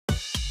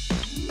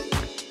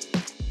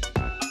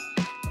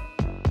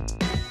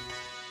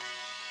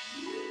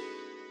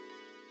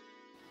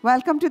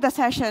Welcome to the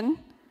session.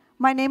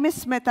 My name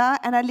is Smita,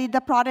 and I lead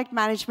the product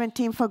management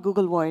team for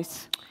Google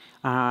Voice.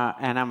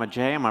 And I'm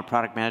Ajay. I'm a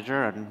product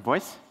manager at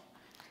Voice.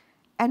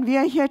 And we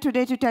are here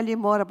today to tell you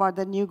more about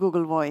the new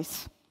Google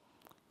Voice.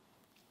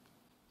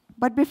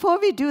 But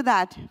before we do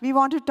that, we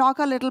want to talk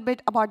a little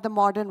bit about the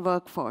modern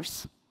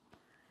workforce.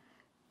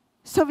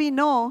 So we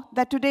know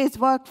that today's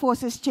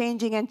workforce is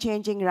changing and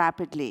changing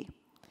rapidly.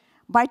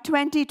 By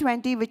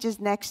 2020, which is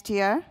next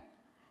year,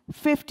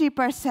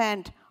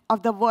 50%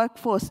 of the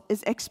workforce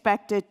is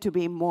expected to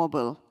be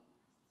mobile.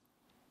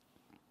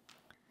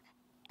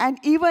 And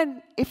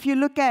even if you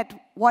look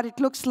at what it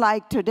looks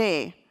like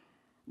today,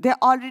 there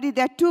are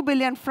 2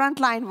 billion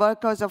frontline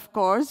workers, of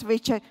course,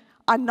 which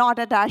are not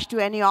attached to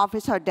any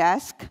office or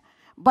desk.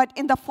 But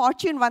in the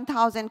Fortune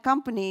 1000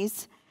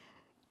 companies,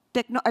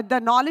 the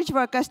knowledge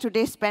workers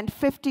today spend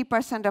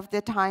 50% of their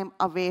time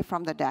away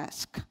from the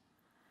desk.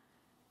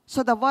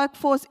 So the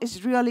workforce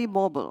is really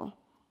mobile.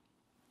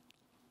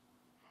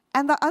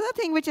 And the other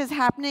thing which is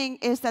happening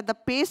is that the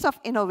pace of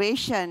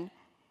innovation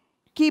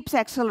keeps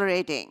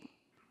accelerating.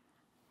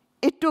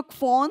 It took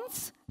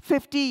phones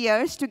 50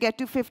 years to get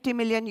to 50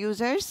 million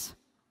users.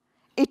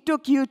 It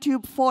took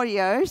YouTube 4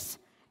 years.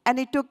 And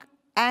it took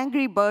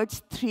Angry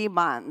Birds 3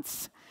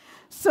 months.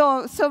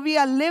 So we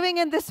are living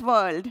in this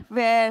world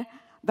where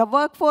the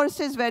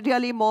workforces were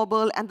really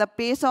mobile, and the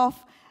pace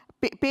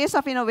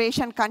of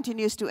innovation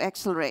continues to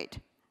accelerate,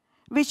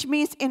 which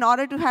means in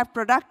order to have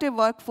productive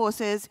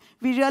workforces,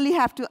 we really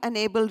have to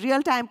enable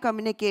real-time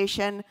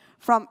communication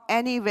from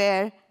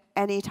anywhere,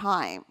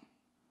 anytime.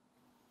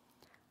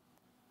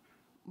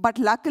 But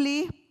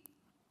luckily,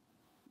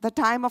 the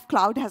time of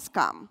cloud has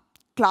come.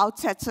 Cloud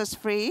sets us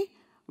free.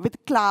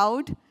 With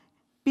cloud,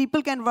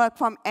 people can work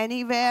from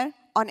anywhere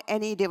on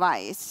any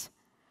device.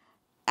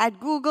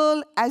 At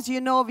Google, as you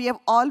know, we have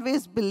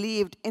always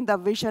believed in the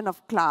vision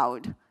of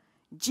cloud.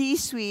 G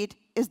Suite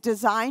is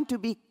designed to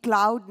be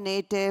cloud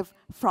native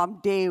from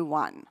day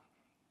one.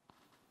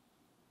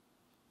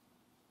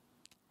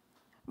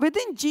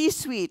 Within G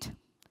Suite,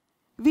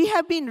 we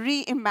have been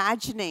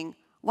reimagining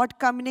what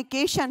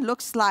communication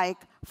looks like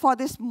for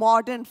this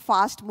modern,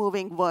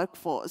 fast-moving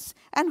workforce.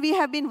 And we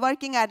have been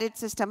working at it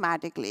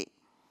systematically.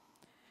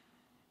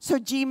 So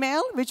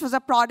Gmail, which was a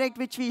product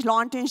which we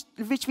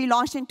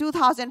launched in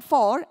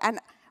 2004, and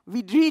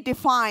we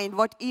redefined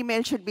what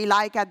email should be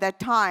like at that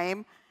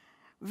time,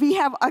 we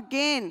have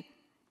again,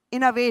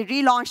 in a way,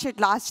 relaunched it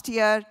last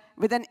year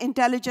with an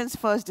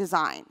intelligence-first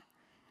design.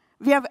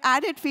 We have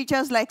added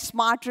features like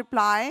Smart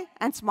Reply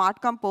and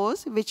Smart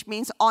Compose, which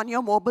means on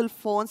your mobile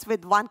phones,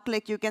 with one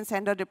click, you can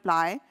send a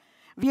reply.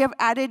 We have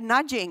added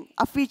nudging,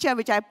 a feature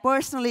which I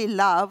personally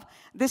love.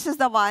 This is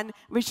the one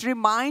which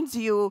reminds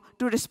you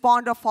to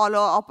respond or follow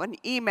up on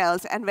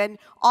emails. And when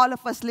all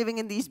of us living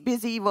in these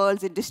busy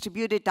worlds in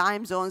distributed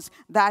time zones,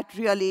 that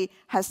really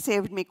has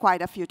saved me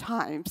quite a few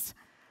times.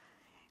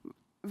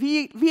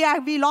 We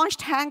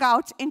launched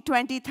Hangouts in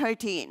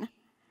 2013.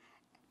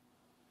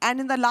 And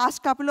in the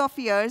last couple of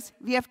years,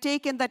 we have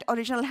taken that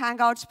original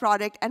Hangouts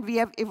product and we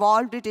have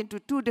evolved it into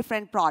 2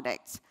 different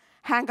products.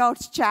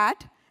 Hangouts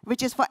Chat,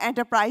 which is for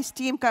enterprise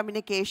team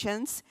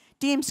communications.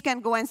 Teams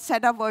can go and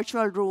set up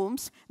virtual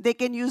rooms. They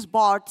can use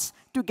bots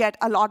to get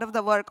a lot of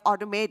the work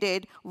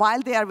automated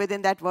while they are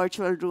within that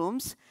virtual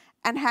rooms.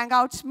 And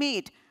Hangouts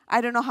Meet. I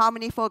don't know how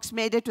many folks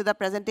made it to the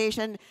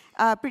presentation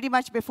pretty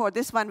much before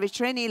this one, which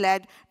Rennie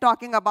led,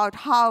 talking about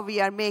how we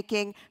are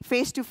making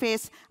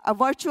face-to-face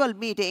virtual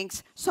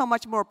meetings so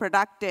much more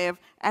productive,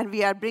 and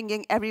we are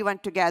bringing everyone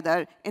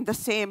together in the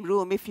same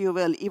room, if you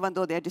will, even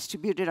though they're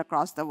distributed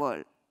across the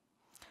world.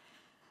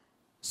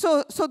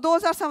 So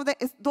those are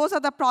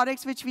the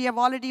products which we have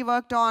already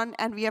worked on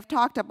and we have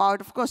talked about.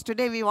 Of course,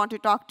 today we want to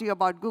talk to you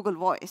about Google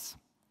Voice.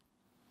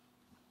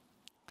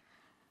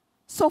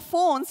 So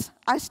phones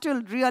are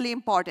still really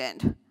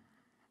important.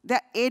 There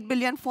are 8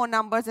 billion phone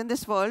numbers in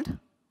this world,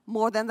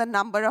 more than the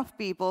number of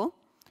people.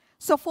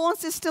 So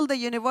phones is still the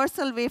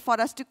universal way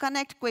for us to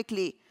connect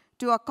quickly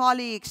to our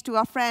colleagues, to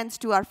our friends,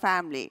 to our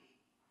family.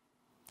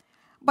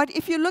 But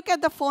if you look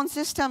at the phone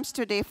systems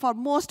today, for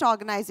most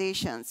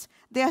organizations,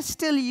 they are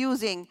still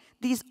using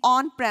these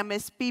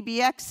on-premise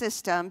PBX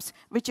systems,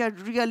 which are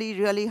really,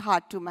 really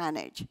hard to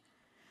manage.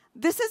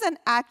 This is an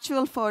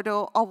actual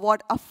photo of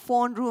what a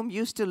phone room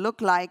used to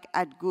look like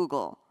at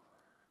Google.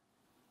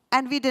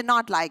 And we did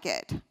not like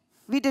it.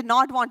 We did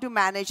not want to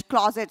manage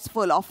closets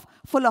full of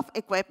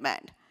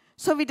equipment.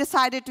 So we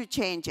decided to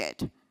change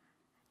it.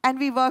 And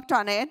we worked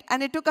on it,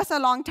 and it took us a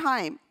long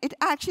time. It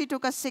actually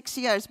took us 6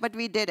 years, but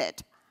we did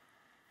it.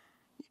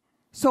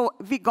 So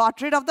we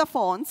got rid of the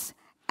phones,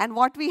 and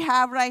what we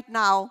have right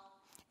now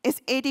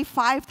is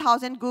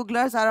 85,000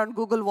 Googlers are on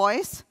Google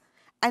Voice,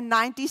 and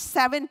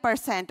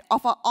 97%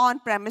 of our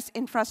on-premise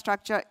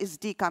infrastructure is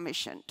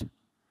decommissioned.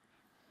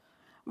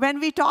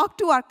 When we talk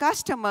to our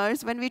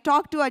customers, when we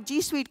talk to our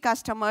G Suite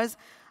customers,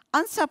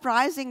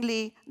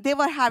 unsurprisingly, they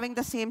were having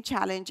the same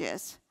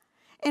challenges.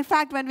 In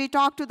fact, when we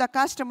talked to the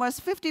customers,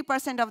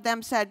 50% of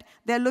them said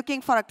they're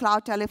looking for a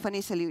cloud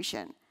telephony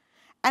solution.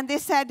 And they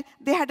said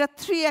they had a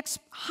 3x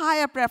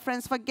higher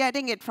preference for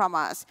getting it from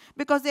us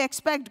because they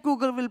expect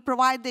Google will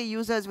provide their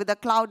users with a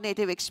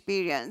cloud-native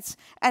experience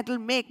and will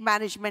make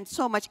management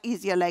so much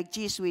easier like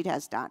G Suite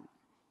has done.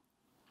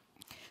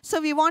 So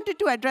we wanted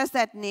to address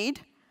that need,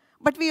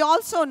 but we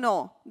also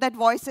know that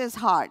voice is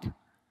hard.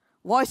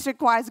 Voice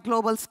requires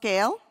global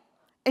scale.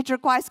 It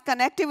requires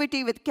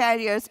connectivity with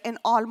carriers in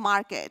all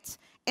markets.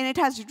 And it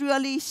has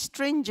really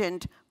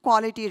stringent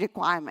quality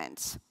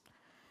requirements.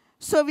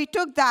 So we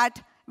took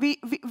that, we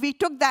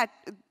took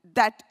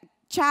that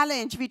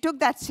challenge, we took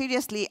that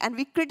seriously, and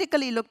we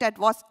critically looked at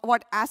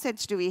what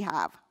assets do we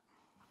have.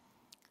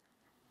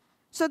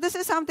 So this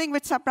is something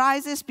which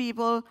surprises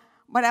people,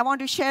 but I want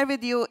to share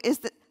with you is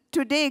that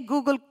today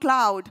Google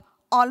Cloud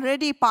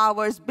already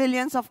powers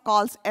billions of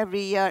calls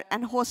every year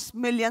and hosts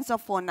millions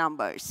of phone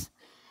numbers.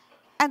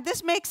 And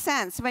this makes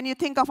sense when you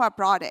think of our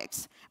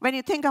products. When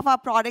you think of our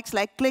products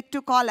like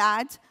click-to-call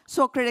ads,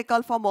 so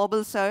critical for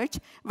mobile search.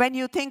 When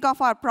you think of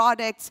our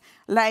products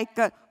like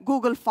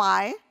Google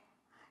Fi,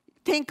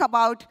 think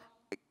about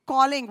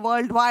calling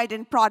worldwide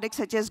in products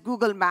such as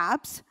Google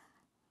Maps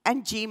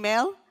and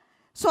Gmail.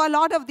 So a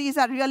lot of these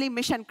are really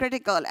mission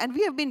critical. And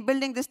we have been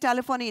building this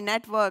telephony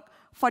network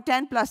for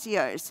 10+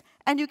 years.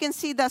 And you can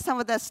see some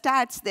of the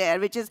stats there,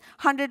 which is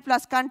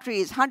 100+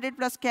 countries,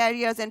 100+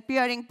 carriers and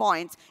peering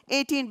points,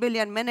 18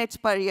 billion minutes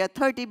per year,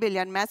 30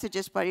 billion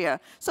messages per year.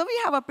 So we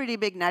have a pretty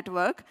big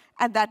network,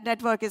 and that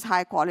network is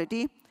high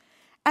quality.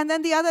 And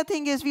then the other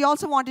thing is we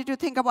also wanted to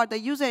think about the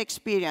user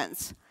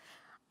experience.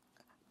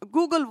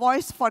 Google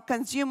Voice for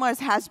consumers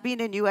has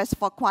been in US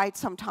for quite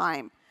some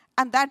time.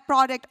 And that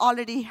product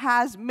already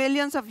has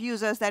millions of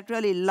users that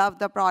really love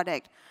the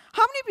product.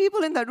 How many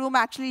people in the room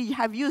actually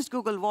have used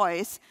Google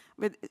Voice?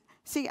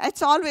 See,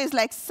 it's always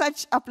like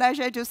such a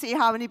pleasure to see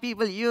how many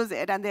people use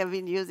it, and they've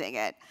been using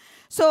it.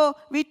 So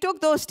we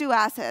took those two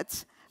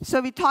assets.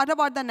 So we thought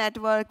about the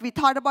network, we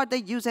thought about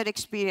the user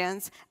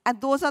experience, and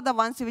those are the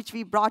ones which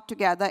we brought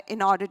together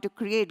in order to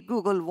create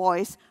Google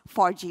Voice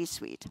for G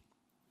Suite.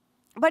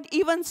 But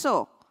even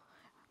so,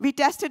 we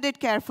tested it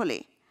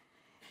carefully.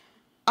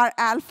 Our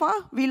alpha,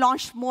 we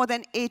launched more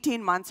than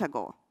 18 months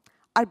ago.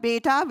 Our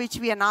beta, which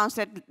we announced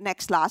at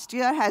Next last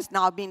year, has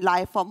now been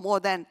live for more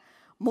than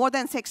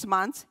 6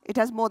 months. It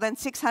has more than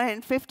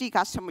 650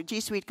 G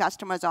Suite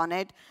customers on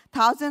it,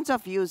 thousands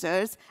of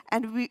users,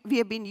 and we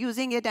have been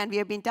using it and we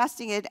have been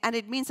testing it, and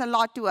it means a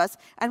lot to us,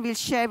 and we'll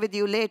share with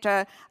you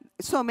later.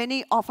 So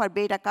many of our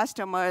beta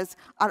customers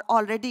are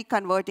already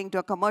converting to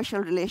a commercial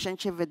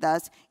relationship with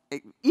us,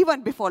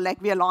 even before,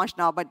 like we are launched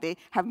now, but they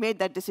have made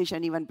that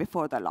decision even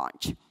before the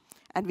launch.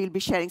 And we'll be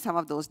sharing some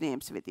of those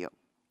names with you.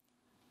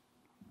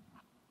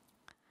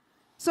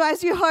 So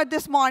as you heard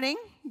this morning,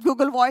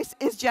 Google Voice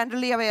is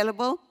generally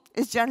available.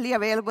 It's generally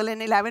available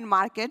in 11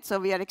 markets, so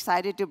we are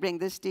excited to bring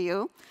this to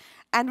you.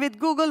 And with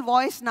Google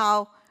Voice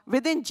now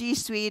within G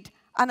Suite,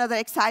 another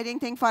exciting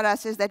thing for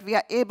us is that we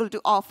are able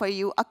to offer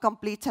you a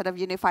complete set of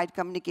unified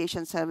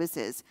communication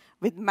services.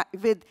 With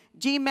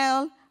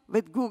Gmail,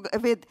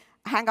 with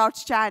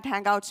Hangouts Chat,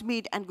 Hangouts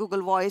Meet, and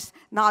Google Voice,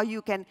 now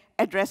you can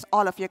address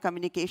all of your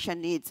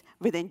communication needs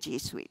within G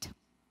Suite.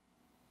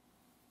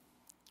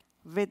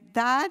 With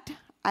that,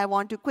 I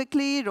want to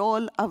quickly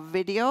roll a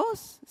video.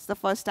 It's the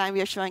first time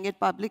we are showing it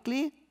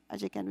publicly.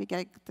 Ajay, can we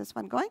get this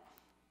one going?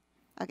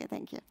 OK,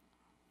 thank you.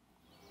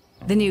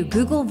 The new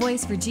Google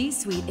Voice for G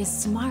Suite is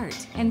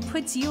smart and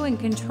puts you in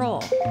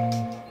control.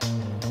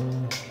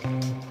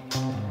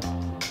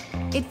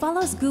 It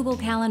follows Google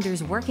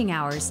Calendar's working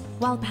hours,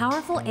 while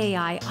powerful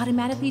AI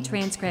automatically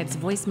transcribes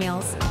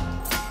voicemails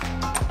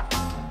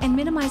and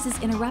minimizes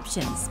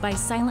interruptions by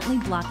silently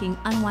blocking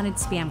unwanted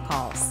spam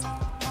calls.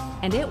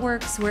 And it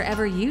works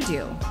wherever you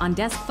do, on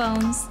desk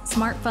phones,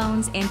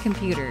 smartphones, and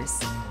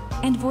computers.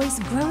 And Voice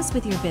grows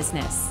with your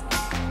business.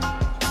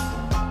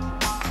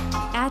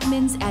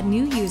 Admins add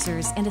new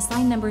users and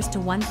assign numbers to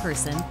one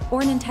person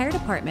or an entire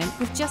department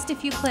with just a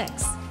few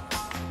clicks.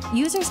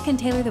 Users can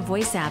tailor the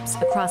voice apps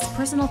across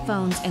personal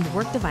phones and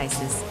work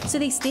devices so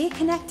they stay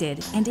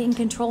connected and in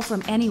control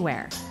from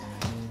anywhere.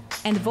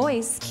 And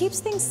Voice keeps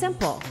things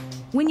simple.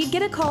 When you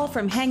get a call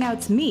from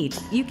Hangouts Meet,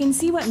 you can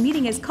see what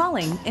meeting is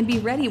calling and be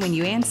ready when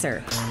you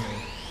answer.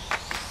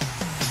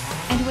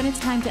 And when it's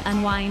time to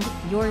unwind,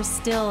 you're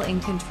still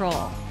in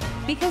control.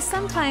 Because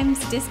sometimes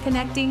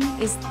disconnecting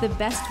is the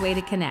best way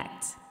to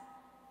connect.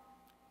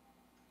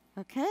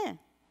 OK.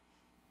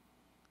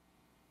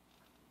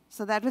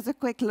 So that was a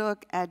quick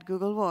look at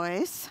Google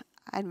Voice,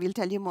 and we'll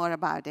tell you more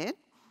about it.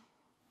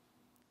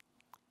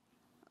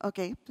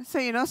 OK,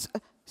 so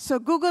so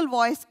Google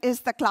Voice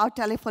is the cloud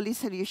telephony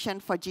solution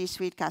for G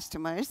Suite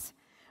customers.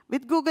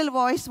 With Google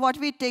Voice, what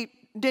we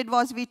did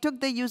was we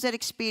took the user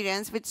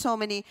experience, with so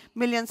many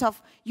millions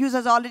of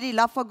users already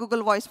love for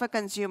Google Voice for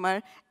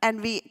consumer,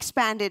 and we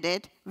expanded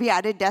it. We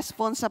added desk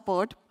phone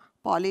support.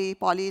 Poly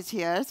is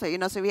here. So,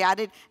 so we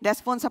added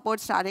desk phone support,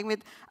 starting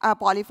with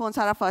Poly phones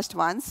are our first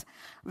ones.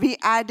 We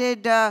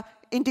added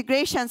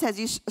integrations, as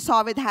you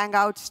saw with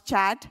Hangouts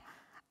Chat.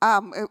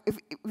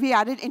 We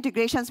added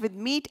integrations with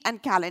Meet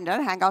and Calendar.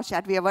 Hangouts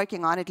Chat we are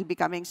working on. It will be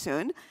coming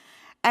soon.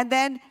 And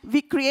then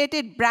we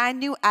created brand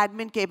new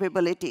admin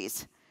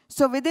capabilities.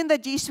 So within the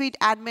G Suite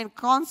admin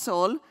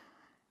console,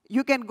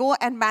 you can go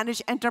and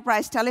manage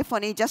enterprise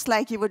telephony just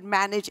like you would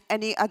manage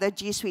any other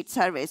G Suite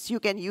service. You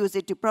can use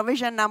it to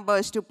provision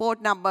numbers, to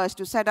port numbers,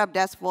 to set up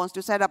desk phones,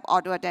 to set up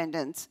auto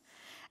attendants.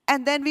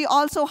 And then we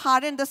also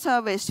hardened the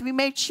service. We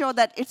made sure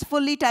that it's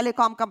fully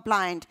telecom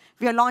compliant.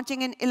 We are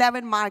launching in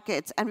 11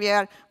 markets, and we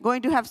are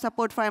going to have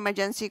support for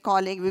emergency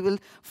calling. We will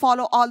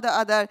follow all the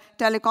other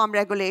telecom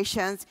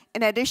regulations.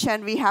 In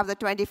addition, we have the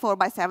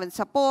 24/7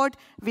 support.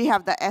 We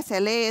have the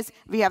SLAs.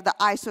 We have the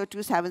ISO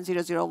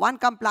 27001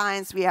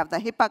 compliance. We have the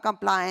HIPAA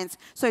compliance.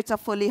 So it's a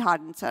fully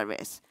hardened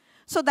service.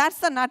 So that's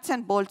the nuts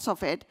and bolts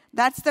of it.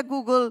 That's the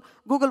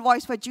Google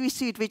Voice for G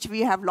Suite, which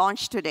we have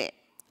launched today.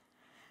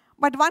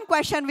 But one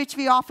question which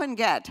we often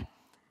get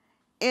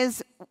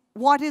is,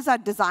 what is our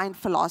design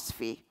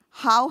philosophy?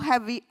 How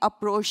have we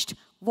approached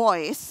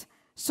voice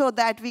so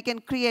that we can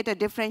create a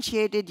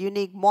differentiated,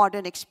 unique,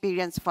 modern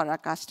experience for our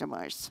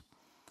customers?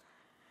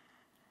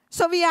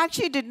 So we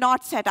actually did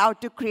not set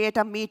out to create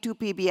a me-too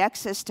PBX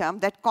system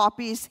that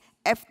copies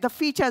the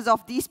features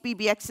of these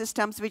PBX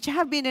systems, which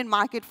have been in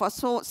market for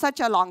such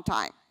a long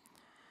time.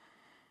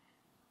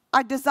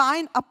 Our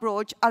design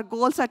approach, our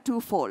goals are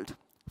twofold.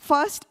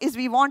 First is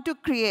we want to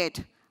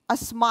create a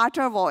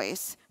smarter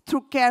voice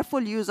through careful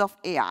use of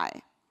AI.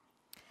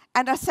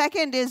 And our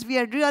second is we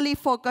are really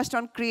focused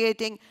on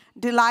creating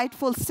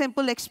delightful,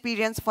 simple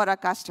experience for our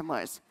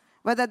customers,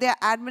 whether they are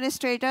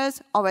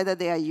administrators or whether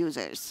they are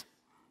users.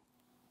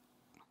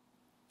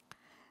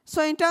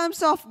 So in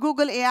terms of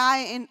Google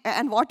AI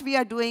and what we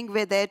are doing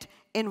with it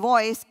in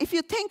voice, if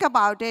you think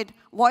about it,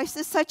 voice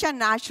is such a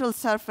natural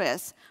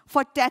surface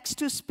for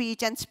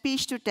text-to-speech and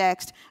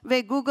speech-to-text,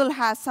 where Google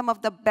has some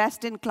of the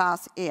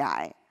best-in-class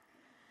AI.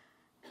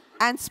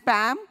 And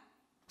spam,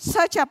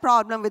 such a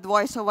problem with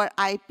voice over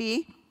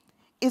IP,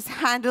 is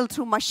handled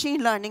through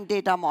machine learning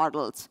data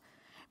models.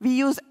 We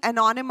use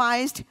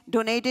anonymized,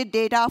 donated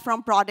data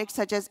from products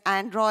such as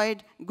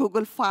Android,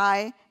 Google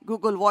Fi,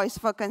 Google Voice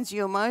for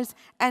Consumers,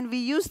 and we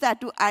use that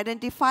to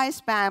identify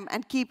spam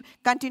and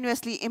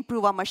continuously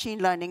improve our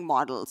machine learning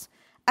models.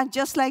 And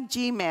just like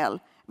Gmail,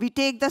 we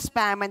take the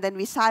spam and then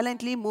we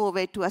silently move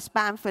it to a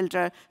spam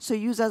filter so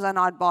users are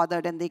not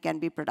bothered and they can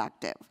be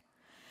productive.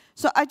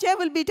 So Ajay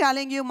will be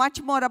telling you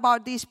much more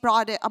about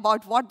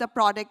about what the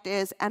product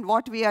is and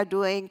what we are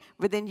doing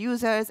within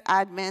users,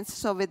 admins.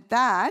 So with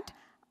that,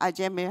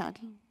 Ajay, may I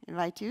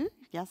invite you?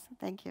 Yes,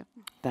 thank you.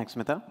 Thanks,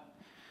 Smita.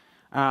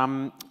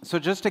 So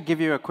just to give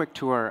you a quick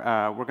tour,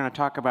 we're going to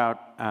talk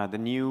about the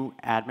new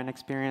admin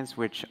experience,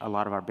 which a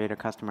lot of our beta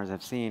customers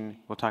have seen.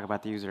 We'll talk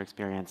about the user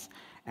experience,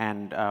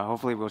 and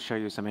hopefully we'll show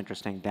you some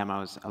interesting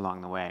demos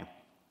along the way.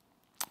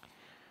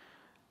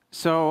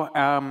 So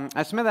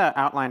as Smita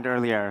outlined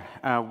earlier,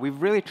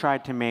 we've really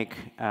tried to make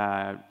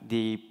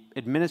the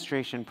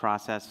administration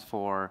process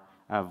for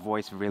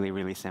voice really,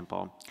 really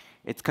simple.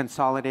 It's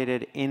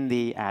consolidated in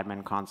the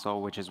admin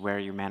console, which is where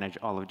you manage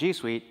all of G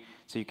Suite.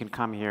 So you can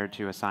come here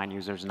to assign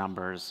users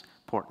numbers,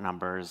 port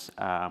numbers,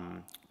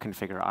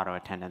 configure auto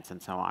attendance,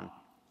 and so on.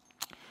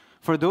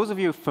 For those of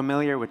you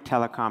familiar with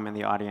telecom in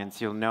the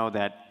audience, you'll know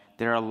that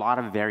there are a lot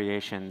of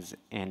variations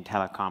in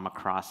telecom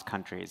across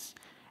countries.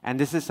 And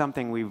this is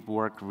something we've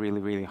worked really,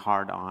 really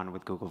hard on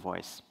with Google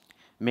Voice,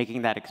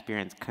 making that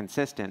experience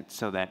consistent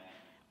so that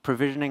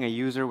provisioning a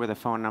user with a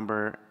phone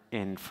number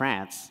in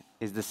France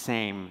is the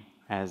same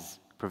as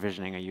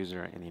provisioning a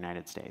user in the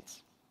United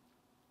States.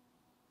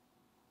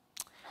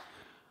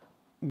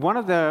 One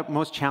of the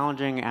most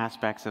challenging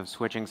aspects of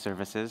switching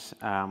services,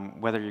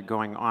 whether you're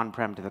going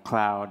on-prem to the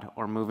cloud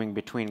or moving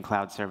between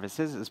cloud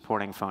services, is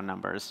porting phone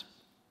numbers.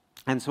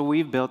 And so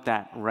we've built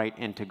that right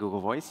into Google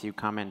Voice. You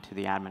come into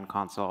the admin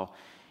console,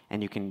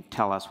 and you can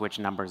tell us which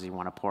numbers you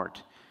want to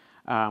port.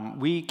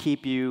 We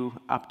keep you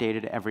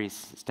updated every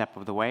step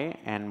of the way,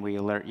 and we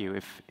alert you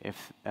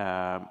if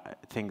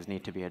things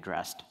need to be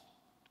addressed.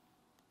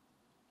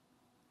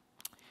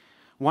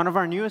 One of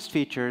our newest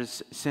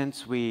features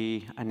since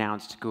we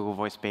announced Google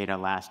Voice Beta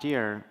last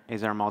year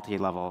is our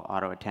multi-level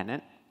auto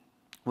attendant,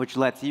 which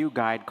lets you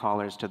guide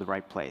callers to the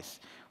right place,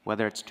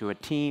 whether it's to a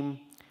team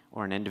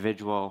or an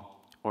individual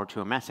or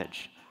to a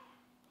message.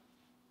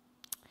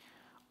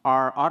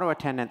 Our auto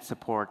attendant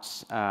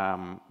supports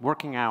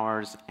working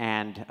hours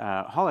and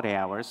holiday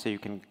hours, so you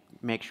can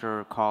make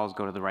sure calls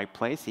go to the right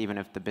place, even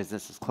if the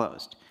business is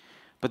closed.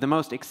 But the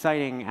most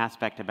exciting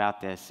aspect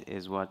about this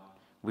is what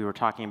we were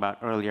talking about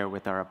earlier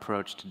with our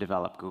approach to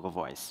develop Google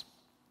Voice.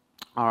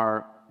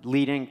 Our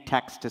leading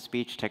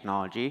text-to-speech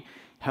technology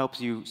helps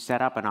you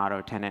set up an auto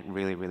attendant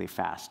really, really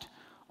fast.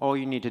 All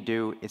you need to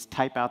do is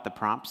type out the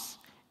prompts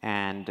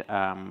and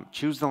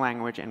choose the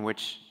language in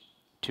which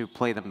to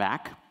play them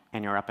back,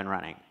 and you're up and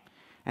running.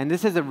 And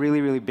this is a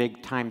really, really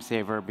big time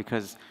saver,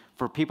 because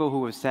for people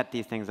who have set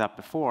these things up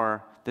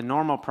before, the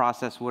normal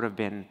process would have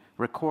been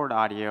record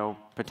audio,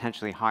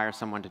 potentially hire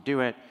someone to do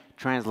it,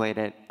 translate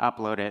it,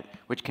 upload it,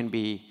 which can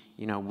be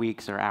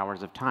weeks or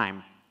hours of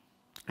time.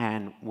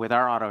 And with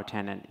our auto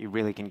attendant, you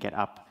really can get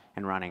up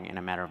and running in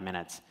a matter of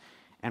minutes.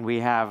 And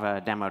we have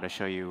a demo to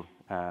show you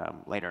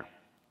later.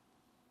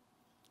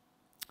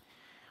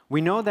 We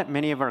know that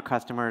many of our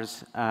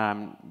customers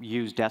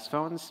use desk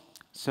phones,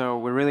 so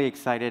we're really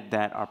excited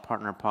that our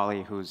partner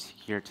Polly, who's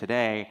here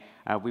today,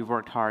 we've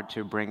worked hard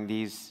to bring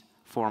these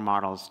 4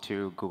 models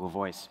to Google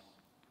Voice.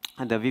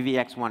 And the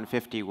VVX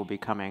 150 will be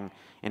coming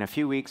in a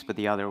few weeks, but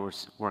the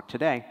others work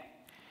today.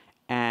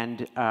 And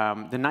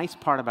the nice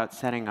part about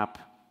setting up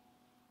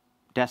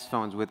desk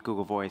phones with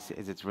Google Voice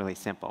is it's really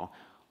simple.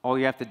 All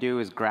you have to do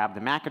is grab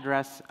the MAC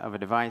address of a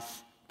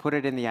device, put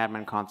it in the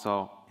admin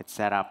console, it's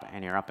set up,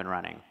 and you're up and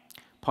running.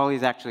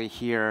 Polly's actually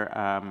here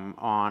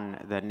on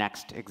the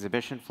next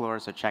exhibition floor,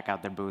 so check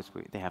out their booth.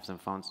 They have some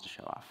phones to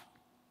show off.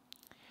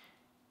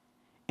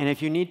 And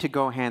if you need to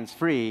go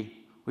hands-free,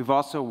 we've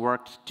also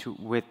worked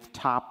with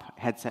top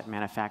headset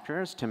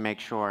manufacturers to make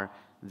sure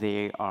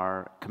they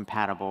are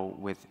compatible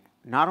with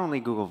not only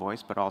Google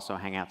Voice, but also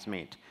Hangouts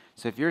Meet.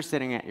 So if you're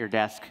sitting at your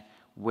desk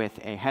with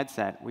a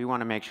headset, we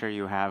want to make sure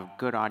you have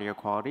good audio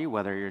quality,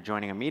 whether you're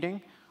joining a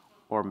meeting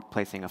or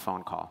placing a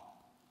phone call.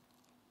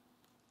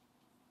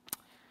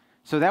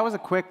 So that was a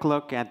quick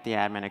look at the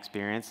admin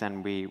experience,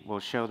 and we will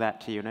show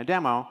that to you in a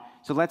demo.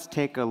 So let's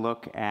take a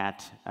look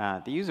at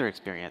the user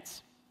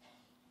experience.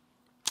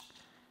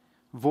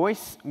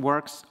 Voice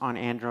works on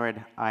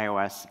Android,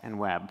 iOS, and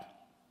web.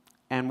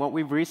 And what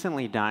we've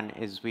recently done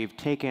is we've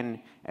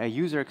taken a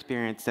user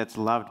experience that's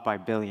loved by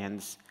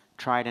billions,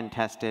 tried and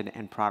tested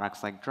in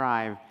products like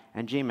Drive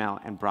and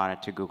Gmail, and brought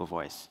it to Google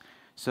Voice.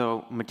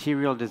 So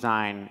material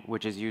design,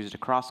 which is used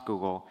across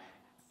Google,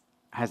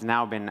 has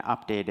now been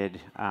updated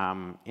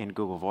in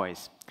Google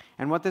Voice.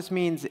 And what this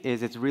means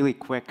is it's really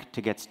quick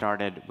to get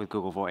started with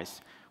Google Voice.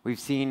 We've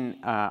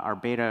seen our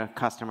beta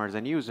customers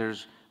and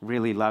users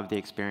really love the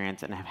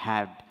experience and have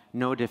had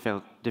no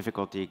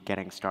difficulty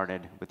getting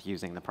started with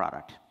using the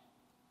product.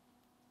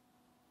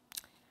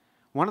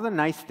 One of the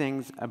nice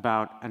things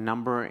about a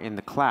number in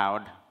the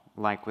cloud,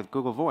 like with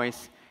Google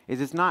Voice, is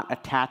it's not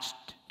attached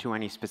to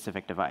any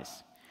specific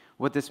device.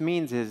 What this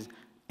means is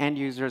end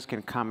users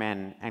can come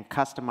in and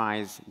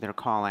customize their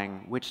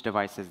calling, which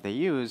devices they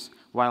use,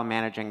 while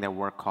managing their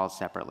work calls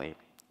separately.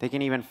 They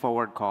can even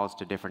forward calls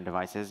to different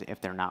devices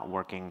if they're not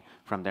working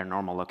from their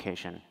normal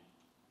location.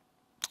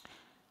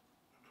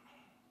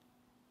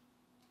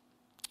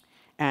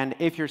 And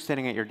if you're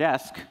sitting at your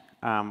desk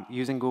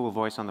using Google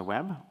Voice on the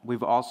web,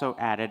 we've also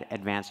added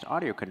advanced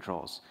audio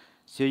controls.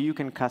 So you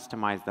can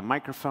customize the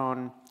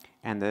microphone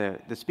and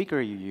the speaker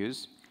you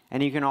use,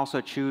 and you can also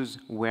choose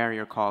where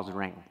your calls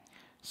ring.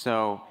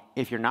 So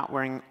if you're not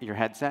wearing your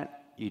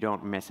headset, you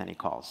don't miss any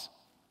calls.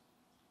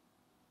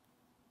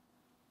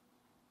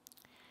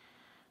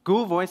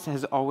 Google Voice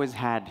has always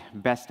had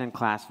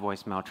best-in-class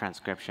voicemail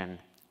transcription,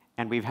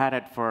 and we've had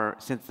it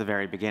since the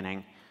very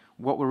beginning.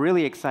 What we're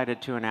really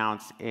excited to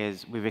announce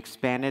is we've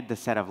expanded the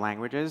set of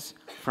languages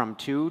from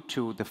 2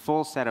 to the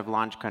full set of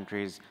launch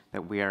countries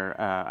that we are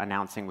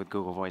announcing with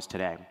Google Voice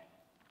today.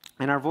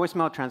 And our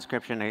voicemail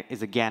transcription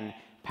is, again,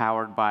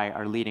 powered by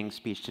our leading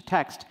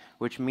speech-to-text,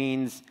 which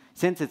means,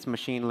 since it's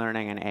machine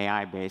learning and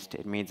AI-based,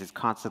 it means it's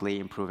constantly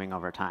improving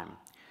over time.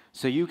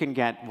 So you can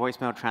get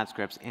voicemail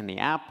transcripts in the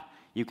app.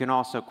 You can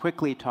also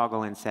quickly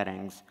toggle in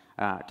settings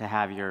to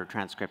have your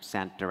transcript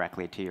sent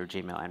directly to your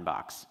Gmail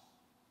inbox.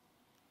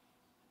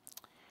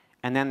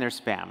 And then there's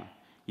spam.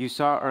 You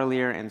saw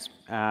earlier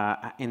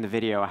in the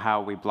video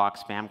how we block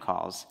spam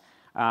calls.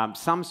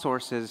 Some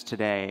sources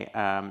today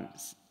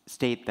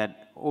state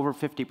that over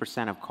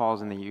 50% of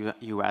calls in the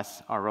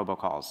US are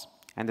robocalls.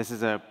 And this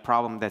is a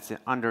problem that's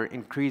under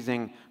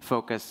increasing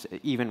focus,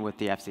 even with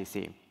the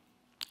FCC.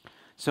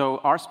 So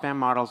our spam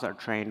models are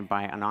trained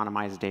by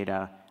anonymized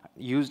data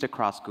used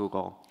across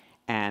Google.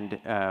 And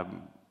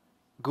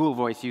Google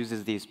Voice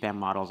uses these spam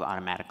models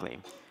automatically.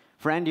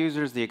 For end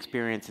users, the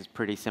experience is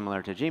pretty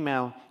similar to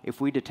Gmail. If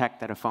we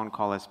detect that a phone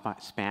call is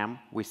spam,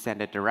 we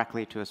send it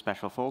directly to a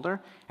special folder,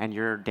 and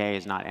your day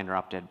is not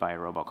interrupted by a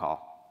robocall.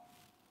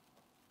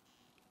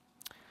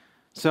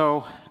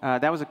 So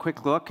that was a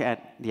quick look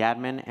at the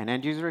admin and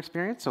end user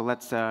experience. So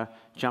let's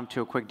jump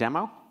to a quick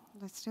demo.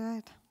 Let's do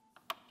it.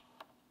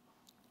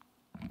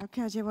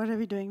 OK, Ajay, what are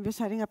we doing? We're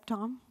setting up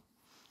Tom?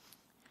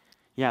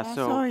 Yeah,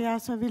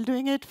 so we're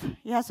doing it.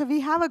 Yeah, so we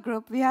have a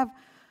group. We have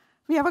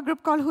a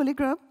group called Huli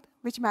Group,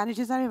 which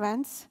manages our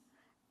events.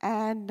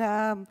 And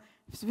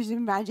so we've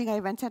been managing our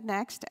events at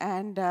Next.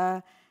 And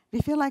we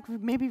feel like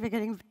maybe we're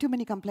getting too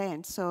many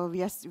complaints. So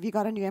we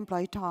got a new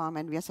employee, Tom,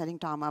 and we are setting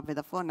Tom up with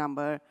a phone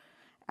number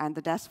and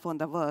the desk phone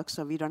that works,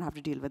 so we don't have to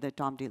deal with it.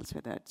 Tom deals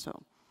with it.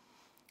 So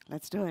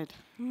let's do it.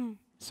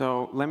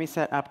 So let me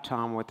set up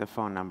Tom with the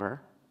phone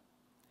number.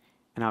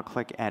 And I'll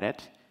click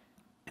Edit.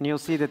 And you'll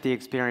see that the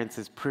experience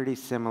is pretty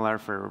similar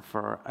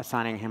for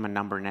assigning him a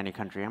number in any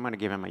country. I'm going to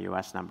give him a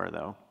US number,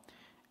 though,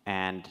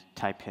 and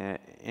type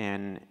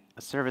in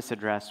a service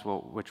address,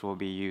 which will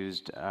be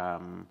used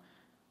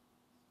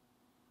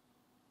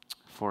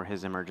for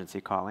his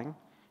emergency calling.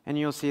 And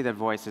you'll see that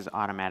Voice is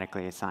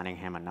automatically assigning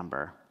him a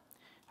number.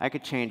 I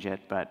could change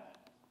it, but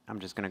I'm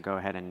just going to go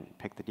ahead and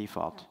pick the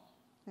default.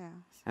 Yeah.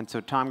 And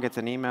so Tom gets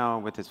an email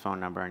with his phone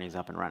number, and he's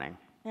up and running.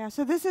 Yeah,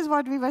 so this is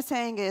what we were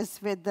saying is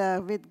with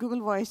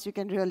Google Voice, you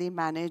can really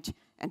manage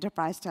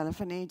enterprise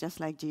telephony just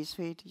like G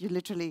Suite. You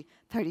literally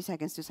 30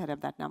 seconds to set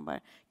up that number.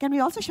 Can we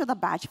also show the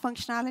batch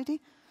functionality?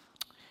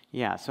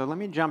 Yeah, so let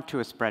me jump to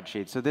a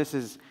spreadsheet. So this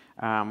is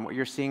what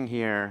you're seeing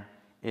here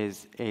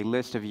is a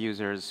list of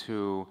users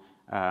who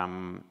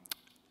an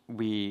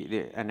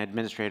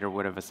administrator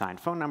would have assigned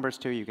phone numbers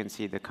to. You can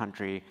see the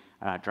country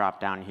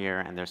drop down here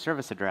and their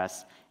service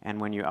address.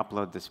 And when you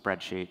upload the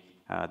spreadsheet,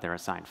 they're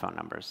assigned phone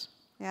numbers.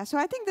 Yeah, so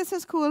I think this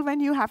is cool when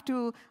you have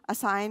to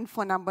assign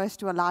phone numbers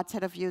to a large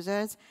set of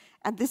users.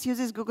 And this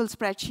uses Google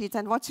Spreadsheets.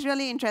 And what's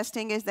really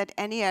interesting is that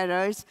any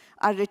errors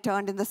are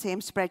returned in the same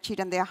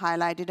spreadsheet, and they're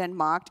highlighted and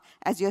marked,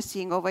 as you're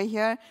seeing over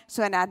here.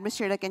 So an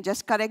administrator can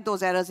just correct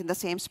those errors in the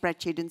same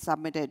spreadsheet and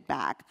submit it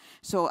back.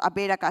 So our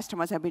beta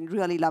customers have been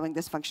really loving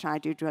this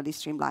functionality. It really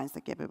streamlines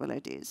the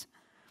capabilities.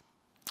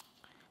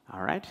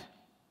 All right.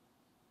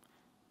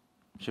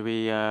 Should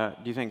we? Do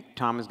you think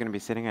Tom is going to be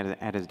sitting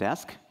at his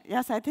desk?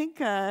 Yes, I think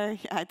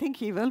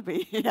he will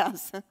be.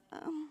 Yes.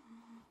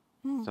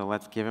 So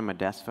let's give him a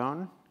desk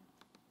phone.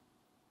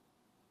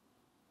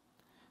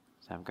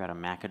 So I've got a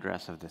MAC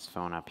address of this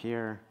phone up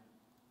here.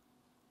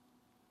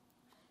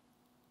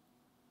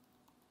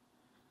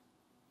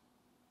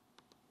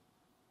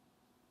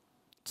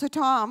 So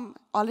Tom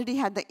already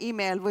had the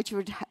email, which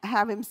would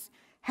have him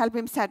help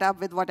him set up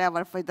with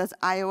whatever for this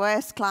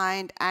iOS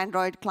client,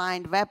 Android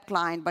client, web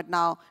client. But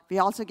now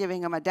we're also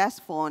giving him a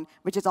desk phone,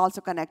 which is also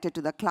connected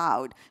to the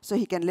cloud, so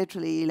he can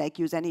literally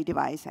use any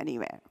device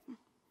anywhere.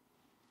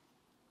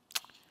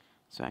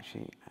 So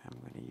actually, I'm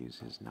going to use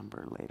his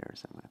number later,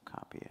 so I'm going to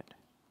copy it.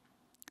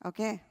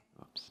 OK.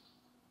 Oops.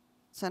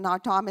 So now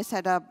Tom is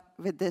set up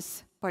with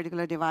this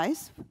particular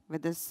device,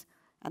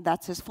 and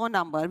that's his phone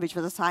number, which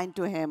was assigned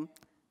to him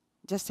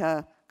just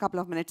a couple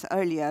of minutes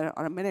earlier,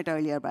 or a minute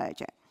earlier by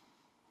Ajay.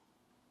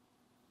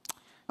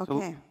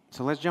 OK.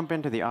 So let's jump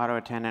into the auto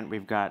attendant.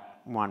 We've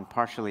got one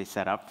partially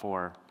set up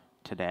for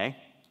today.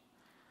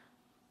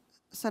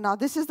 So now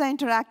this is the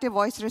interactive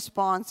voice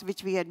response,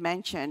 which we had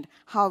mentioned,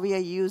 how we are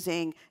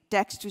using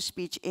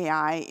text-to-speech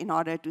AI in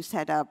order to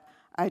set up,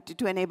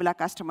 to enable our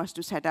customers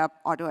to set up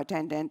auto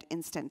attendant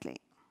instantly.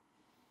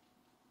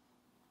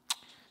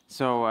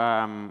 So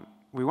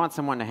we want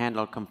someone to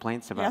handle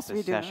complaints about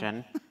this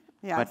session.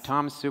 Yes. But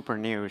Tom's super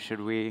new. Should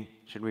we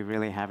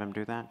really have him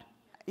do that?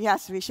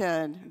 Yes, we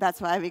should. That's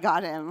why we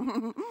got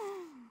him.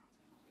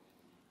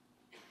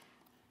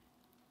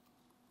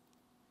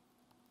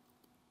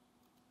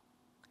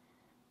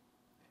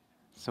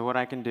 So what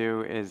I can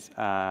do is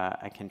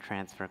I can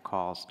transfer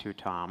calls to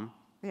Tom.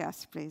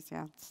 Yes, please,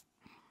 yes.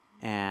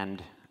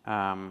 And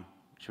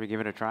should we give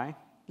it a try?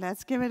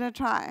 Let's give it a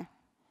try.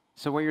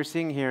 So what you're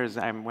seeing here is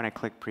when I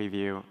click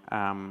preview,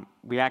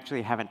 we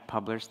actually haven't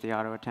published the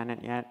auto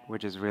attendant yet,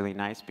 which is really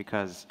nice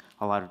because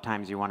a lot of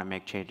times you want to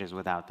make changes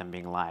without them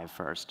being live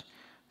first.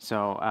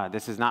 So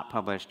this is not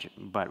published,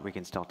 but we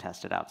can still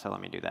test it out. So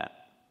let me do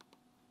that.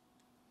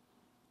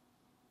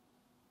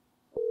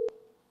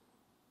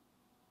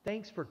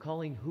 Thanks for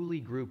calling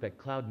Hooli Group at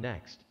Cloud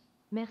Next.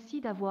 Merci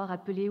d'avoir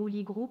appelé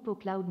Hooli Group au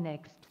Cloud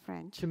Next.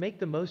 French. To make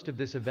the most of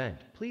this event,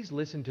 please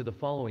listen to the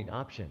following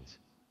options.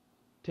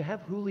 To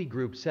have Hooli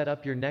Group set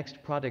up your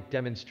next product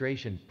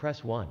demonstration,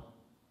 press 1.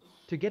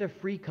 To get a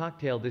free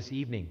cocktail this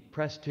evening,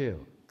 press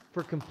 2.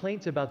 For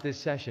complaints about this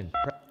session,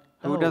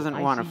 Who doesn't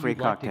want a free you'd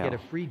like cocktail? to get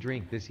a free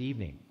drink this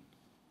evening.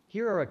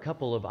 Here are a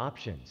couple of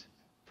options.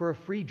 For a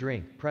free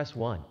drink, press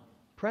 1.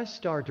 Press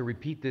star to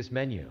repeat this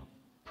menu.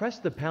 Press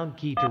the pound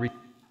key to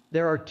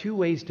There are 2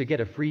 ways to get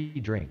a free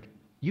drink.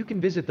 You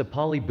can visit the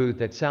Poly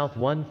booth at South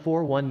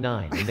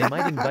 1419 and they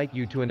might invite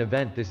you to an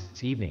event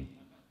this evening.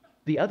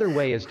 The other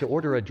way is to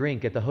order a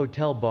drink at the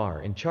hotel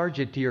bar and charge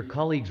it to your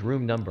colleague's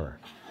room number.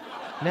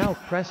 Now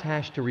press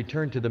 # to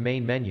return to the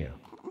main menu.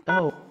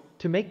 Oh,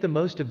 to make the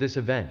most of this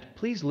event,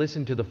 please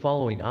listen to the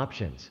following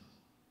options.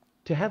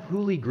 To have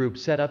Hooli Group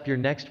set up your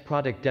next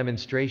product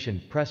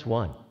demonstration, press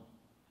 1.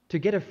 To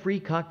get a free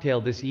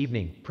cocktail this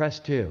evening, press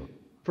 2.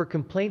 For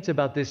complaints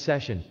about this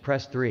session,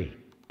 press 3.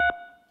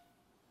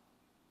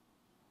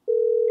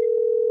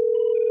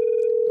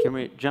 Can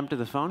we jump to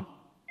the phone?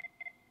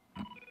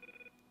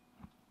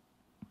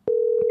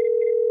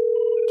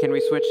 Can we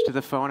switch to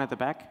the phone at the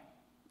back?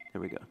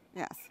 There we go.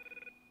 Yes.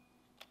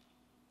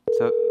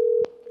 So,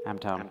 I'm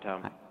Tom.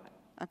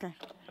 OK.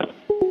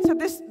 So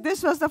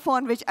this was the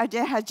phone which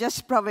Ajay had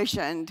just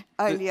provisioned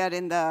earlier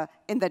in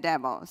the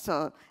demo.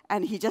 So,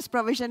 and he just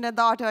provisioned the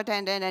auto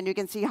attendant, and you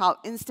can see how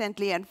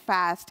instantly and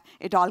fast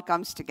it all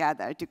comes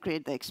together to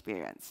create the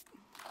experience.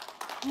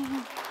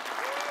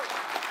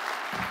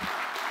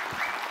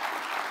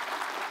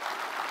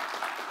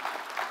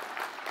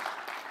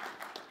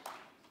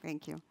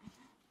 Thank you.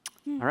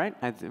 All right,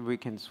 we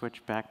can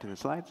switch back to the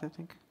slides, I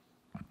think.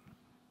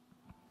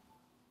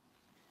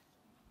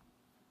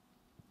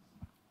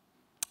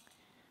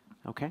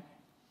 OK.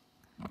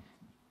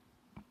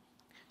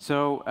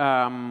 So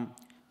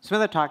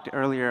Smita talked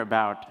earlier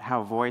about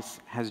how voice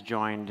has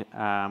joined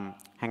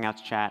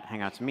Hangouts Chat,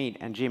 Hangouts Meet,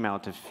 and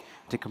Gmail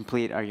to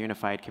complete our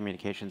unified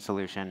communication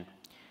solution.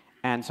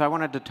 And so I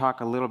wanted to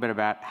talk a little bit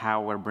about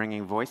how we're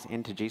bringing voice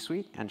into G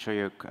Suite and show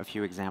you a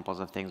few examples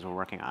of things we're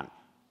working on.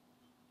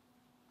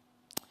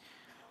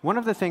 One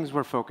of the things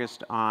we're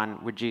focused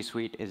on with G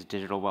Suite is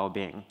digital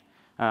well-being.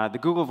 The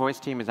Google Voice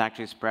team is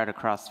actually spread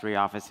across 3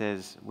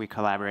 offices. We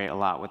collaborate a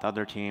lot with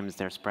other teams.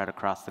 They're spread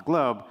across the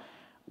globe,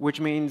 which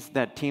means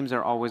that teams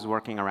are always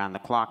working around the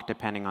clock,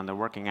 depending on their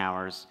working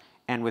hours.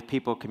 And with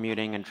people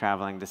commuting and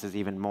traveling, this is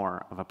even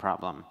more of a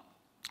problem.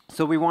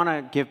 So we want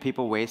to give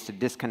people ways to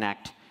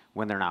disconnect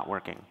when they're not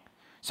working.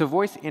 So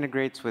Voice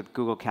integrates with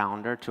Google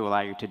Calendar to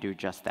allow you to do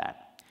just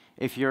that.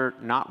 If you're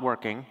not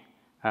working,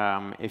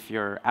 if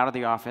you're out of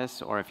the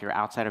office, or if you're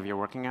outside of your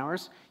working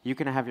hours, you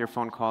can have your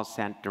phone calls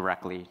sent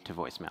directly to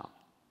voicemail.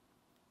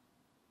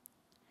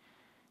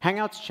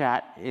 Hangouts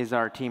Chat is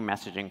our team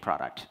messaging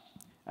product.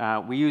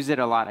 We use it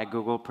a lot at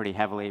Google pretty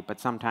heavily, but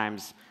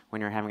sometimes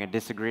when you're having a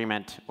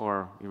disagreement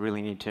or you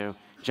really need to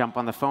jump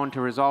on the phone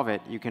to resolve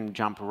it, you can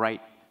jump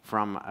right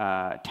from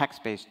a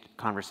text-based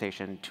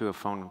conversation to a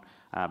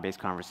phone-based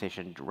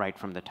conversation right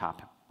from the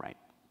top right.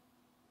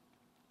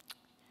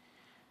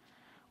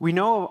 We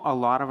know a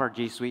lot of our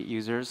G Suite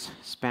users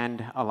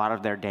spend a lot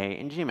of their day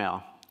in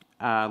Gmail.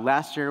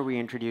 Last year, we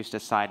introduced a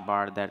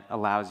sidebar that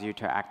allows you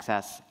to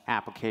access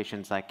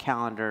applications like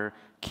Calendar,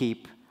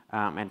 Keep,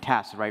 and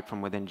Tasks right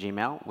from within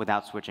Gmail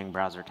without switching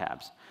browser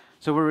tabs.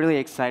 So we're really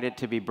excited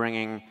to be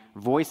bringing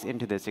voice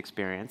into this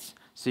experience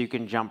so you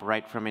can jump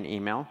right from an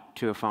email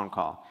to a phone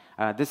call.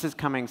 This is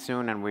coming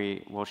soon, and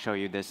we will show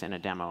you this in a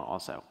demo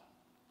also.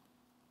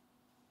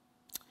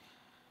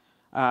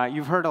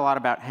 You've heard a lot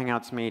about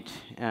Hangouts Meet,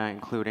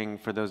 including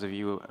for those of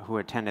you who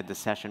attended the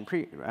session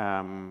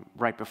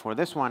right before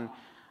this one.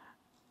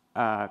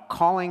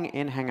 Calling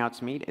in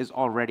Hangouts Meet is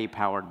already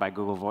powered by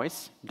Google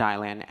Voice,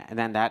 dial-in, and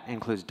then that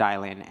includes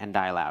dial-in and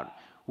dial-out.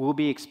 We'll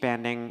be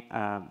expanding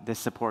this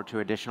support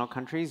to additional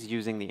countries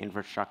using the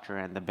infrastructure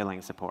and the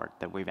billing support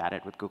that we've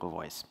added with Google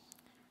Voice.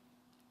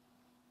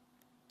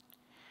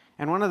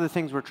 And one of the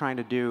things we're trying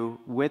to do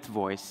with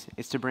voice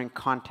is to bring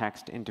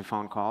context into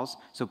phone calls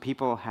so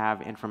people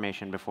have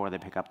information before they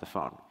pick up the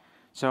phone.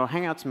 So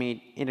Hangouts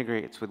Meet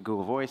integrates with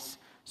Google Voice,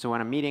 so when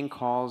a meeting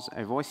calls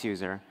a voice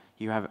user,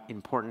 you have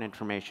important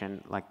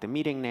information like the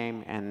meeting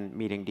name and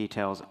meeting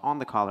details on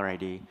the caller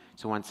ID,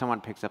 so when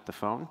someone picks up the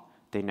phone,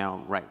 they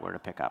know right where to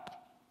pick up.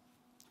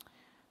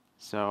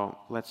 So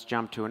let's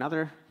jump to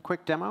another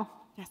quick demo.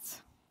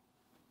 Yes.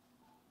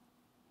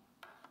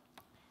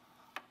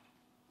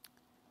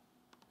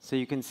 So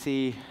you can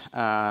see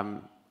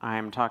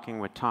I'm talking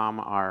with Tom,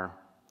 our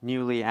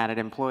newly added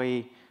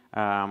employee.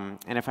 And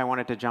if I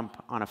wanted to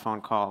jump on a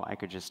phone call, I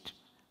could just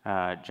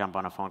jump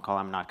on a phone call.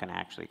 I'm not going to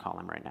actually call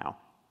him right now.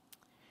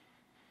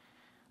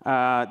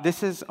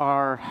 This is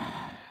our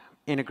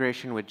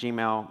integration with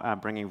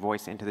Gmail, bringing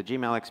voice into the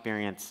Gmail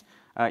experience.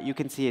 You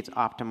can see it's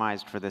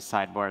optimized for this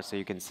sidebar, so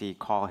you can see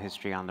call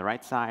history on the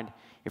right side.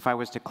 If I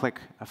was to click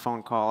a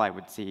phone call, I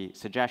would see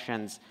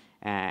suggestions,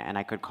 and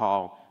I could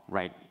call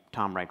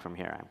Tom right from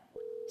here.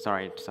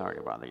 Sorry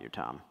to bother you,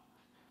 Tom.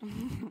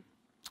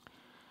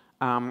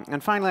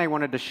 And finally, I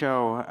wanted to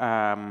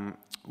show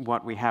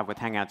what we have with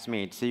Hangouts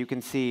Meet. So you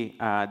can see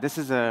this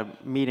is a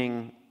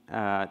meeting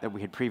that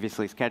we had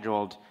previously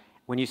scheduled.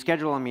 When you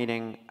schedule a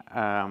meeting,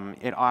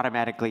 it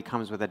automatically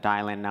comes with a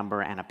dial-in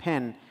number and a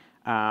PIN,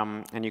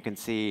 and you can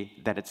see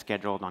that it's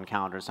scheduled on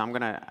Calendar. So I'm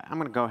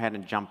gonna go ahead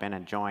and jump in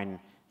and join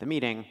the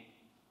meeting.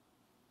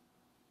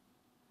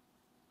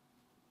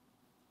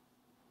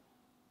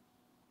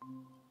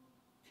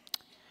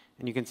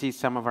 And you can see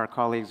some of our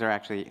colleagues are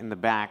actually in the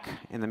back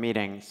in the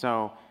meeting.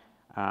 So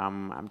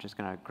I'm just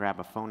going to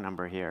grab a phone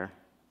number here.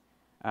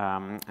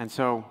 And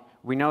so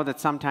we know that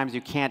sometimes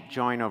you can't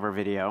join over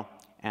video,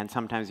 and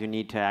sometimes you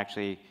need to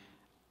actually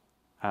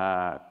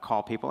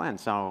call people in.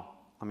 So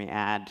let me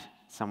add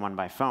someone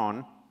by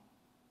phone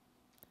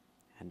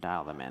and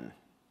dial them in.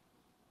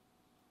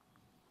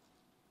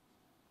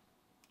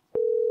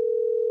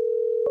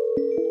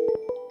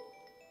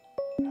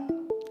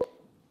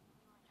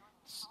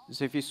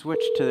 So if we switch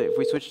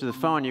to the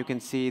phone, you can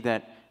see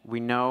that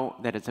we know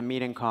that it's a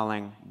meeting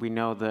calling. We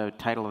know the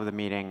title of the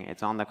meeting.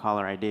 It's on the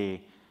caller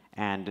ID.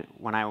 And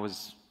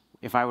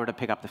if I were to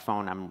pick up the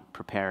phone, I'm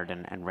prepared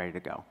and ready to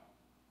go.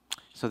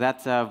 So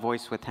that's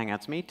voice with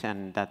Hangouts Meet,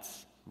 and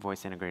that's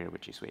voice integrated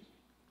with G Suite.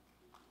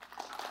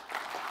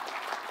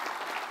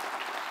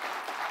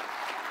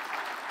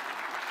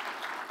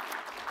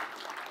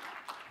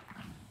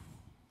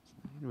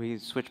 We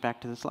switch back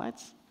to the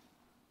slides.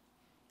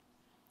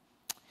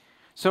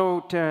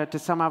 So to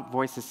sum up,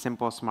 voice is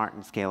simple, smart,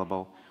 and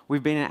scalable.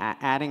 We've been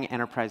adding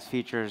enterprise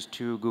features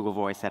to Google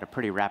Voice at a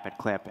pretty rapid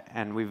clip,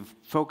 and we've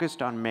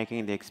focused on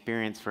making the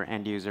experience for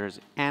end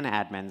users and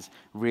admins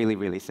really,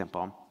 really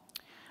simple.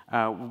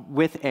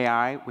 With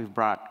AI, we've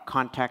brought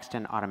context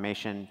and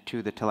automation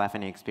to the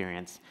telephony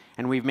experience,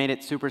 and we've made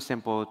it super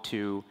simple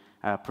to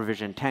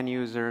provision 10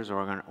 users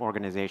or an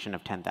organization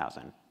of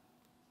 10,000.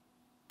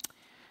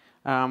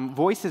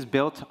 Voice is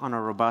built on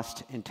a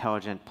robust,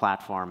 intelligent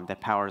platform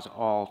that powers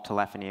all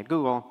telephony at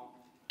Google.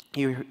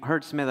 You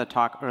heard Smita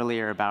talk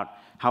earlier about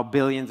how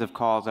billions of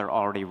calls are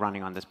already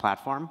running on this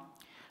platform.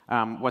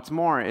 What's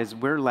more is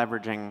we're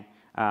leveraging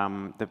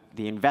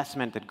the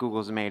investment that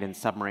Google's made in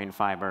submarine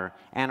fiber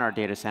and our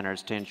data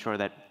centers to ensure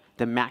that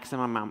the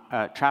maximum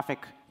traffic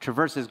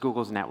traverses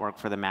Google's network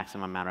for the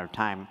maximum amount of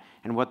time.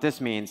 And what this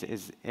means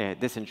is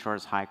this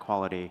ensures high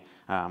quality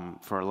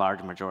for a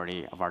large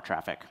majority of our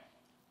traffic.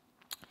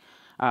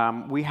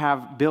 We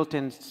have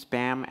built-in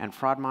spam and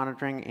fraud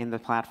monitoring in the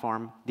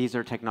platform. These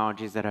are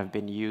technologies that have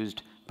been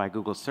used by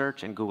Google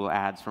Search and Google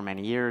Ads for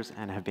many years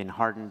and have been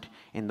hardened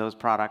in those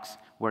products.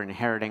 We're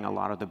inheriting a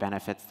lot of the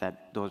benefits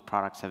that those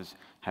products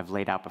have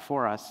laid out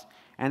before us.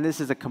 And this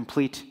is a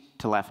complete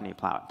telephony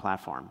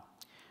platform.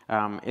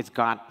 It's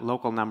got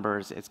local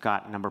numbers. It's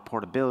got number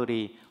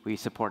portability. We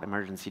support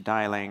emergency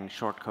dialing,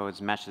 short codes,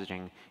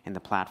 messaging in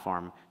the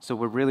platform. So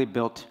we're really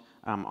built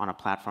on a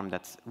platform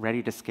that's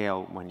ready to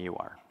scale when you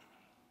are.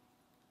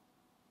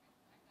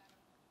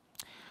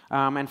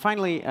 And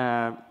finally,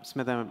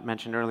 Smita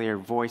mentioned earlier,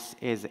 voice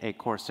is a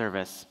core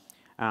service.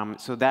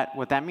 So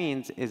what that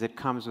means is it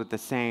comes with the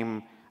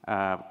same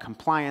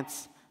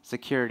compliance,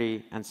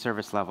 security, and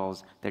service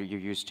levels that you're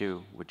used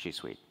to with G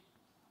Suite.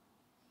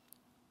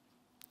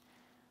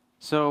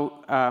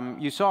 So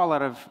you saw a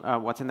lot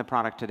of what's in the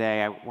product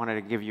today. I wanted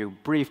to give you a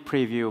brief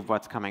preview of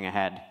what's coming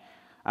ahead.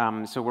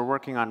 So we're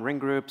working on ring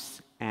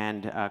groups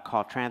and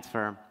call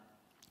transfer.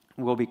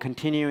 We'll be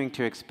continuing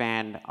to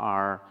expand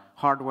our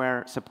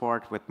hardware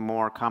support with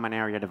more common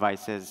area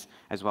devices,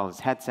 as well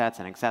as headsets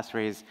and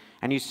accessories.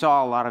 And you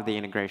saw a lot of the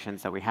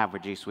integrations that we have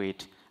with G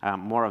Suite.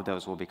 More of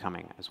those will be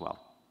coming as well.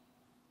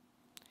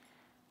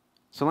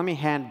 So let me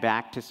hand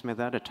back to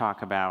Smita to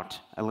talk about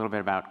a little bit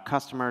about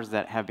customers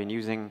that have been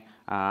using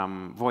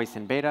voice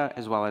in beta,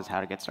 as well as how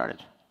to get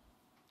started.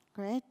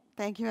 Great.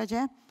 Thank you,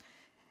 Ajay.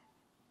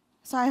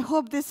 So I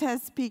hope this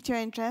has piqued your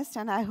interest,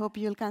 and I hope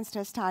you'll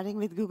consider starting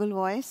with Google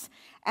Voice.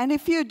 And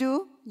if you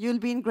do, you'll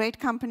be in great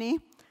company.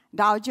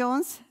 Dow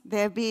Jones,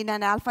 they've been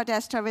an alpha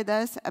tester with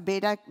us, a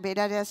beta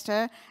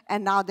tester,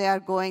 and now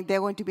they're going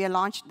to be a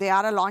launch. They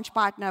are a launch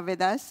partner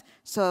with us,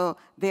 so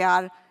they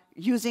are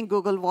using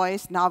Google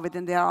Voice now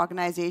within their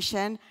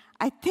organization.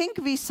 I think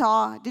we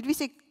saw, did we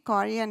see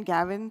Corey and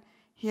Gavin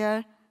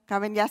here?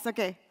 Gavin, yes,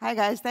 OK. Hi,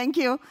 guys, thank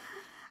you.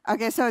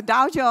 OK, so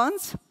Dow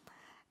Jones.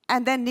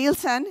 And then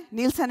Nielsen.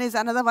 Nielsen is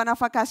another one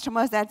of our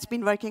customers that's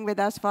been working with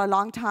us for a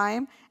long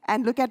time.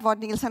 And look at what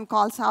Nielsen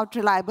calls out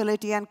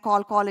reliability and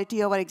call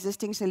quality over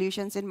existing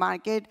solutions in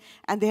market.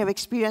 And they have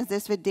experienced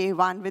this with day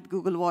one with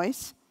Google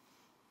Voice.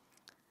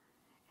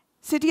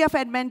 City of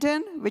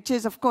Edmonton, which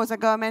is, of course, a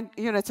government,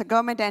 it's a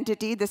government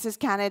entity. This is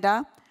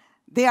Canada.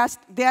 They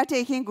are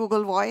taking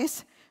Google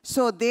Voice.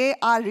 So they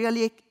are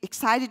really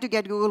excited to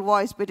get Google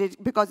Voice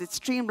because it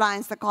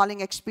streamlines the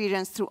calling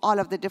experience through all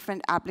of the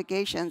different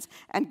applications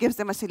and gives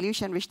them a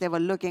solution which they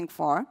were looking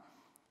for.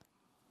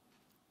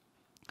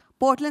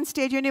 Portland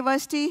State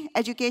University,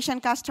 education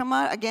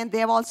customer. Again, they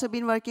have also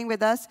been working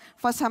with us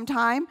for some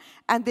time.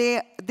 And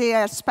they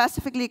are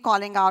specifically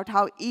calling out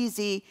how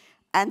easy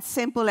and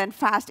simple and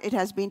fast it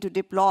has been to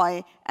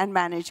deploy and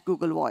manage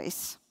Google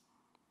Voice.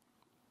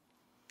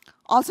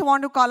 Also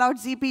want to call out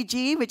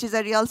ZPG, which is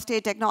a real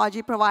estate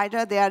technology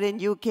provider. They are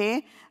in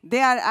UK. They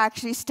are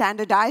actually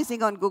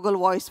standardizing on Google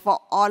Voice for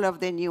all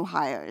of their new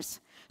hires.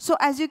 So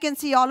as you can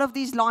see, all of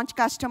these launch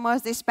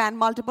customers, they span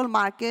multiple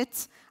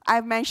markets.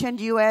 I've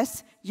mentioned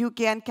US,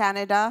 UK, and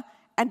Canada,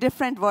 and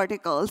different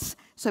verticals.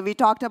 So we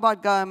talked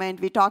about government.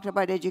 We talked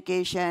about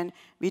education.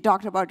 We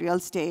talked about real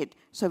estate.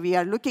 So we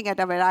are looking at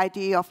a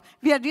variety of,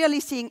 we are really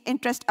seeing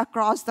interest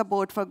across the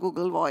board for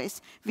Google Voice.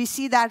 We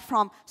see that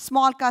from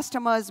small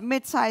customers,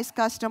 mid-sized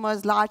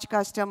customers, large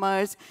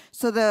customers.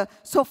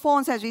 So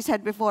phones, as we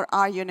said before,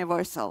 are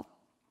universal.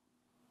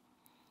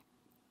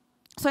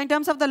 So in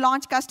terms of the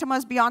launch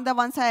customers, beyond the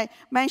ones I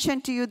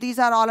mentioned to you, these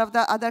are all of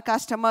the other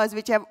customers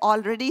which have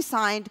already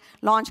signed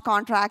launch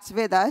contracts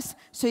with us.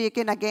 So you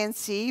can again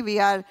see we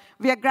are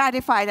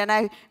gratified,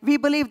 and we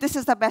believe this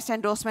is the best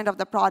endorsement of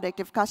the product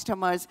if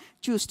customers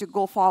choose to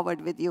go forward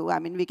with you. I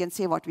mean, we can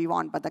say what we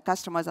want, but the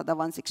customers are the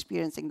ones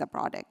experiencing the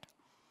product.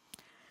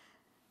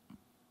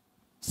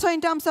 So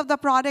in terms of the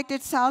product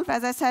itself,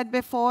 as I said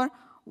before,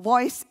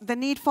 voice, the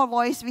need for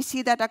voice, we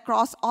see that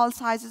across all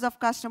sizes of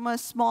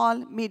customers, small,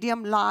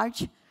 medium,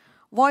 large.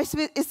 Voice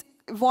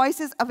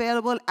is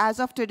available as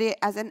of today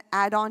as an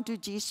add-on to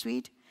G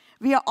Suite.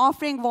 We are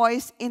offering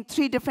voice in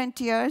 3 different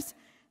tiers: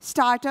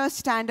 Starter,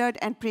 Standard,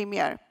 and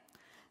Premier.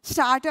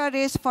 Starter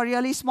is for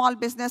really small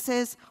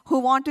businesses who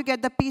want to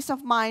get the peace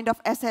of mind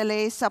of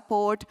SLA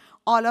support,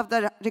 all of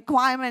the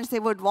requirements they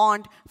would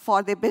want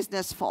for their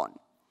business phone.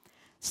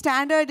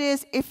 Standard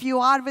is if you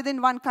are within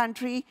one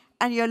country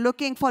and you're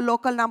looking for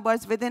local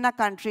numbers within a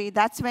country,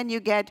 that's when you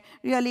get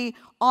really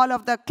all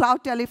of the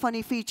cloud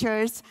telephony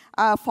features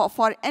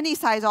for any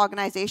size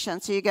organization.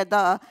 So you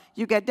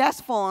get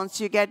desk phones,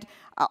 you get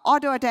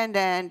auto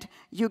attendant,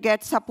 you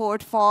get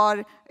support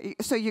for,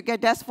 so you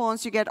get desk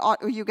phones, you get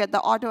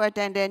the auto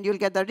attendant, you'll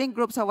get the ring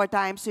groups over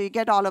time, so you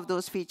get all of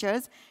those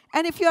features.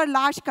 And if you're a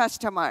large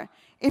customer,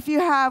 If you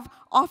have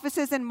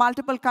offices in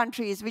multiple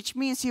countries, which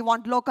means you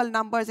want local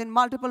numbers in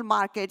multiple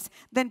markets,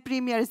 then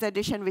Premier is the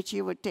edition which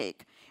you would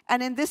take.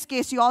 And in this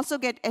case, you also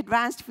get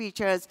advanced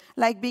features,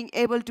 like being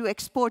able to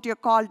export your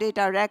call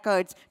data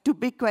records to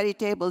BigQuery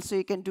tables so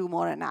you can do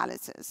more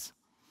analysis.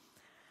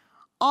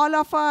 All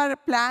of our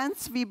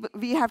plans,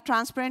 we have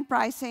transparent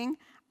pricing.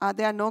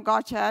 There are no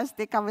gotchas.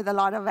 They come with a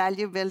lot of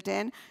value built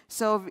in.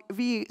 So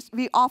we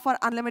offer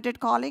unlimited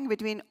calling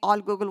between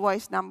all Google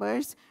Voice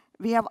numbers.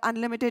 We have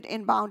unlimited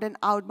inbound and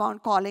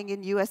outbound calling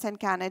in US and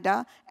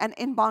Canada, and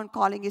inbound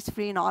calling is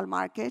free in all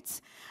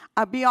markets.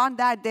 Beyond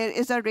that, there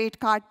is a rate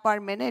card per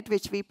minute,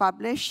 which we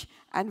publish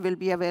and will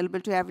be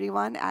available to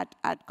everyone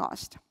at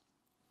cost.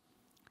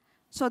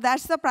 So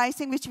that's the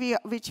pricing which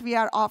we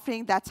are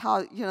offering. That's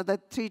how,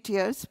 the 3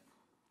 tiers.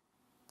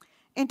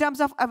 In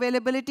terms of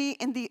availability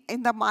in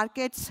the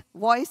markets,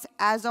 voice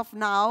as of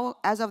now,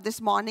 as of this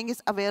morning,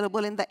 is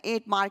available in the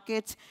 8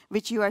 markets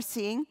which you are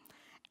seeing.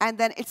 And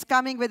then it's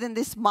coming within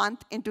this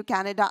month into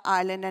Canada,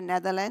 Ireland, and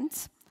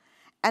Netherlands.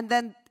 And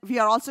then we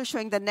are also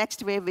showing the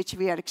next wave, which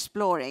we are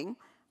exploring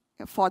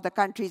for the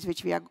countries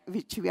which we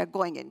are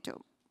going into.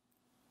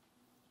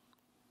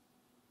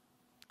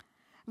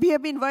 We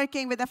have been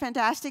working with a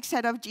fantastic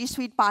set of G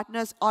Suite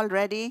partners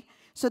already.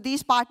 So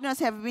these partners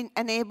have been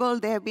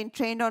enabled. They have been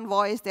trained on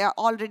voice. They are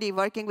already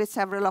working with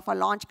several of our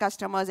launch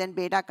customers and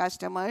beta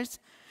customers.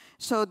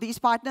 So these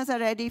partners are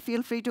ready.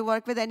 Feel free to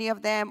work with any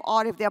of them.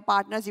 Or if there are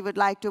partners you would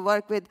like to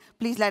work with,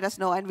 please let us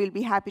know, and we'll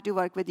be happy to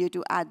work with you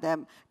to add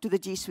them to the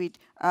G Suite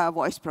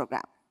voice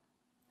program.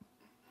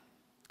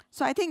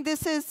 So I think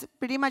this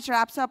pretty much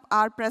wraps up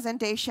our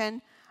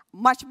presentation.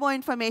 Much more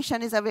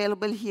information is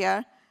available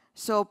here.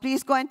 So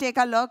please go and take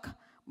a look.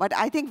 But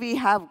I think we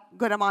have a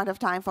good amount of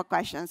time for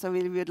questions, so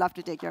we would love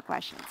to take your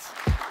questions.